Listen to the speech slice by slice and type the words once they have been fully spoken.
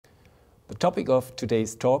The topic of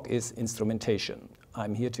today's talk is instrumentation.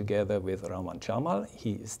 I'm here together with Rahman Jamal.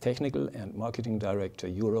 He is Technical and Marketing Director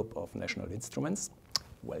Europe of National Instruments.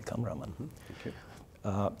 Welcome, Rahman. Thank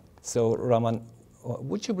you. So, Rahman,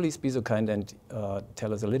 would you please be so kind and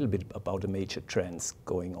tell us a little bit about the major trends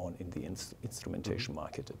going on in the instrumentation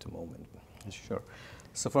market at the moment? Sure.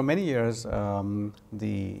 So for many years,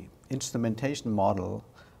 the instrumentation model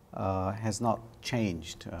has not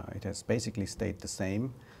changed. It has basically stayed the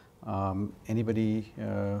same. Anybody,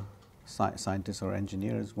 scientists or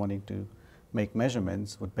engineers wanting to make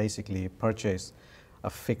measurements would basically purchase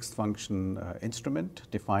a fixed function instrument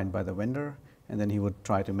defined by the vendor, and then he would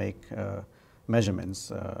try to make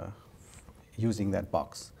measurements using that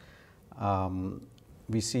box.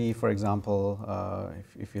 We see, for example,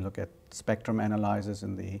 if you look at spectrum analyzers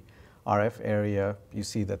in the RF area, you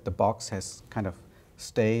see that the box has kind of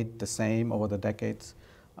stayed the same over the decades.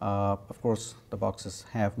 Of course, the boxes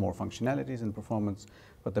have more functionalities and performance,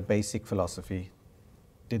 but the basic philosophy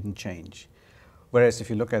didn't change. Whereas if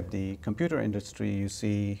you look at the computer industry, you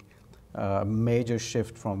see a major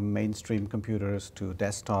shift from mainstream computers to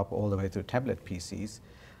desktop all the way to tablet PCs.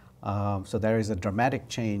 So there is a dramatic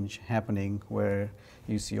change happening where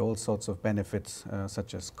you see all sorts of benefits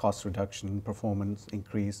such as cost reduction, performance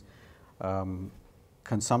increase,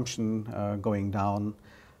 consumption going down.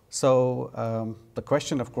 So the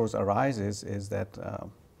question, of course, arises is that,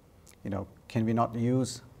 can we not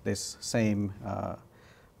use this same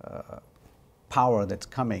power that's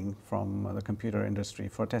coming from the computer industry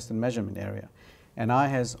for test and measurement area? And I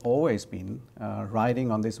has always been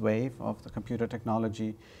riding on this wave of the computer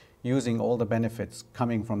technology, using all the benefits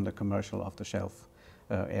coming from the commercial off-the-shelf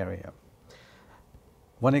area.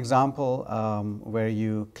 One example where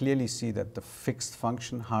you clearly see that the fixed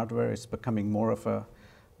function hardware is becoming more of a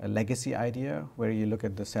legacy idea, where you look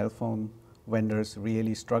at the cell phone vendors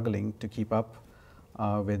really struggling to keep up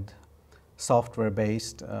with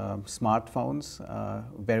software-based smartphones,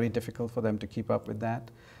 very difficult for them to keep up with that.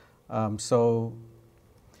 So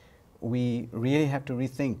we really have to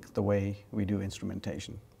rethink the way we do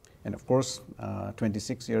instrumentation. And of course,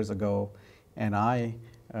 26 years ago, and I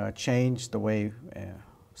changed the way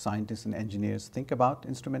scientists and engineers think about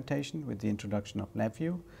instrumentation with the introduction of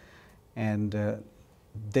LabVIEW. And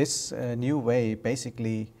this new way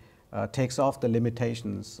basically takes off the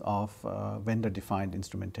limitations of vendor-defined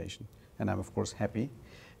instrumentation. And I'm of course happy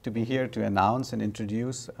to be here to announce and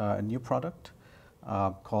introduce a new product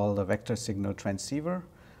called the Vector Signal Transceiver,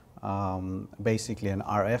 basically an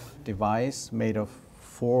RF device made of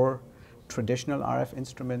 4 traditional RF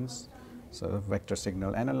instruments, so a vector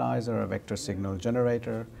signal analyzer, a vector signal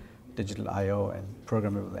generator, digital I/O, and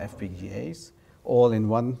programmable FPGAs, all in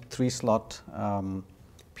one 3-slot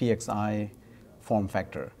PXI form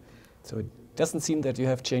factor. So it doesn't seem that you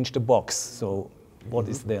have changed the box. So what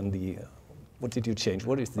is then what did you change?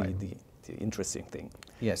 What is the interesting thing?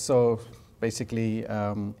 Yes, so basically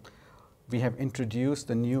we have introduced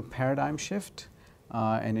a new paradigm shift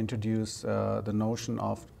and introduced the notion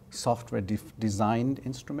of software designed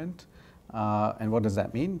instrument. And what does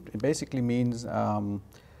that mean? It basically means the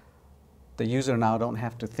user now don't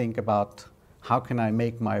have to think about how can I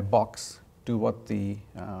make my box do what the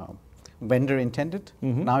vendor intended.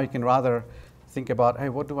 Now you can rather think about, hey,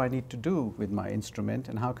 what do I need to do with my instrument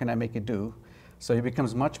and how can I make it do? So he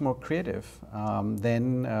becomes much more creative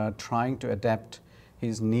than trying to adapt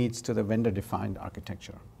his needs to the vendor-defined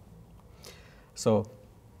architecture. So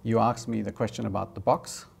you asked me the question about the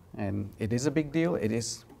box, and it is a big deal. It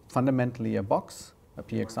is fundamentally a box, a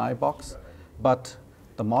PXI box, but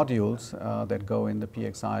the modules that go in the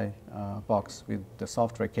PXI box with the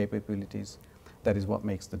software capabilities, that is what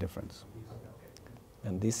makes the difference.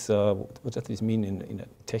 And this, what does this mean in a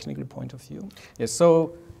technical point of view? Yes,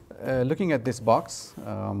 so looking at this box,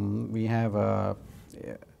 we have a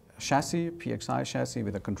chassis, PXI chassis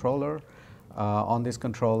with a controller. On this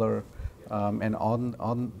controller and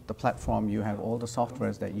on the platform, you have all the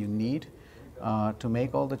softwares that you need to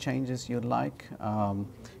make all the changes you'd like.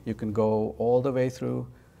 You can go all the way through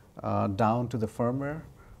down to the firmware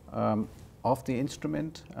of the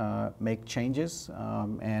instrument, make changes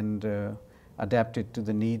and adapt it to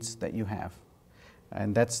the needs that you have.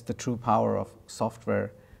 And that's the true power of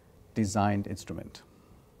software designed instrument.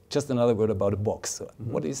 Just another word about a box.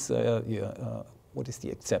 What is the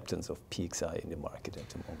acceptance of PXI in the market at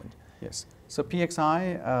the moment? Yes, so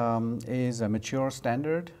PXI is a mature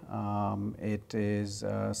standard. It is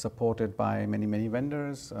supported by many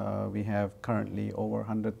vendors. We have currently over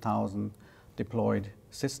 100,000 deployed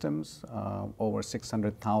systems, over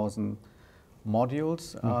 600,000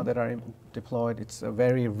 modules that are deployed. It's a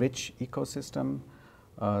very rich ecosystem.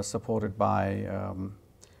 supported by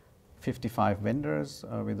 55 vendors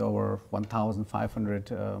with over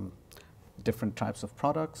 1,500 different types of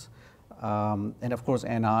products. And of course,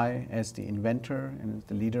 NI, as the inventor and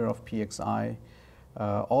the leader of PXI,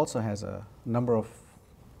 also has a number of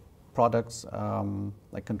products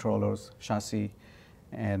like controllers, chassis,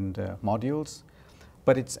 and modules.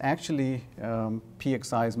 But it's actually,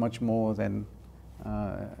 PXI is much more than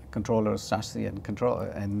controllers, chassis, and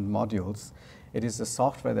modules. It is the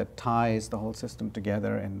software that ties the whole system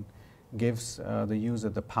together and gives the user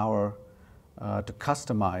the power to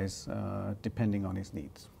customize depending on his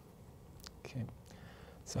needs. Okay.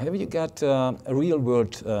 So have you got a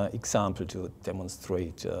real-world example to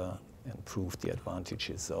demonstrate and prove the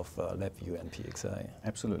advantages of LabVIEW and PXI?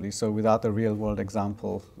 Absolutely. So without a real-world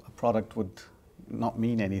example, a product would not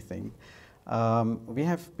mean anything. We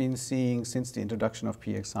have been seeing, since the introduction of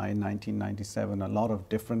PXI in 1997, a lot of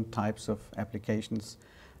different types of applications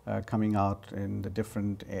coming out in the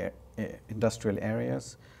different industrial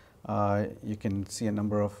areas. You can see a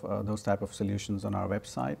number of those type of solutions on our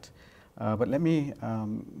website. But let me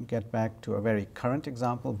get back to a very current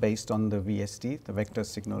example based on the VST, the Vector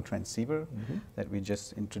Signal Transceiver, that we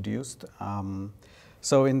just introduced.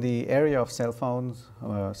 So in the area of cell phones,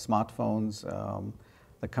 smartphones,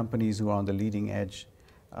 the companies who are on the leading edge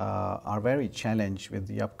are very challenged with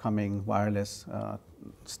the upcoming wireless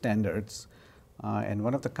standards. And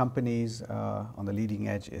one of the companies on the leading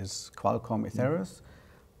edge is Qualcomm Ethers.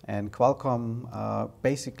 And Qualcomm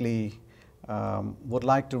basically would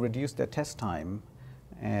like to reduce their test time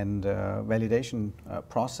and validation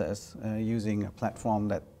process using a platform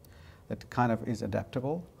that kind of is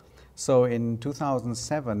adaptable. So in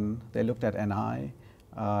 2007, they looked at NI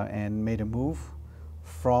and made a move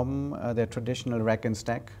from their traditional rack and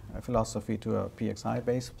stack philosophy to a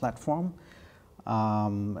PXI-based platform,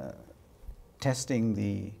 testing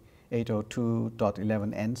the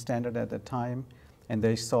 802.11n standard at the time, and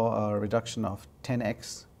they saw a reduction of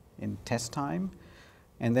 10x in test time.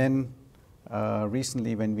 And then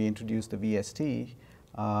recently, when we introduced the VST,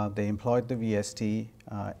 they employed the VST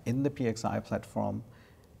in the PXI platform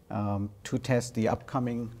to test the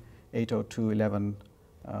upcoming 802.11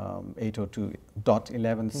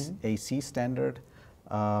 AC standard.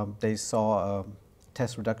 They saw a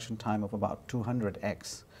test reduction time of about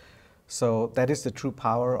 200x. So that is the true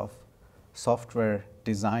power of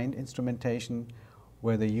software-designed instrumentation,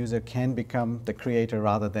 where the user can become the creator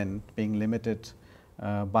rather than being limited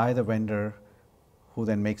by the vendor, who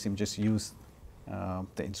then makes him just use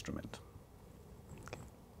the instrument.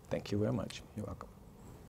 Thank you very much. You're welcome.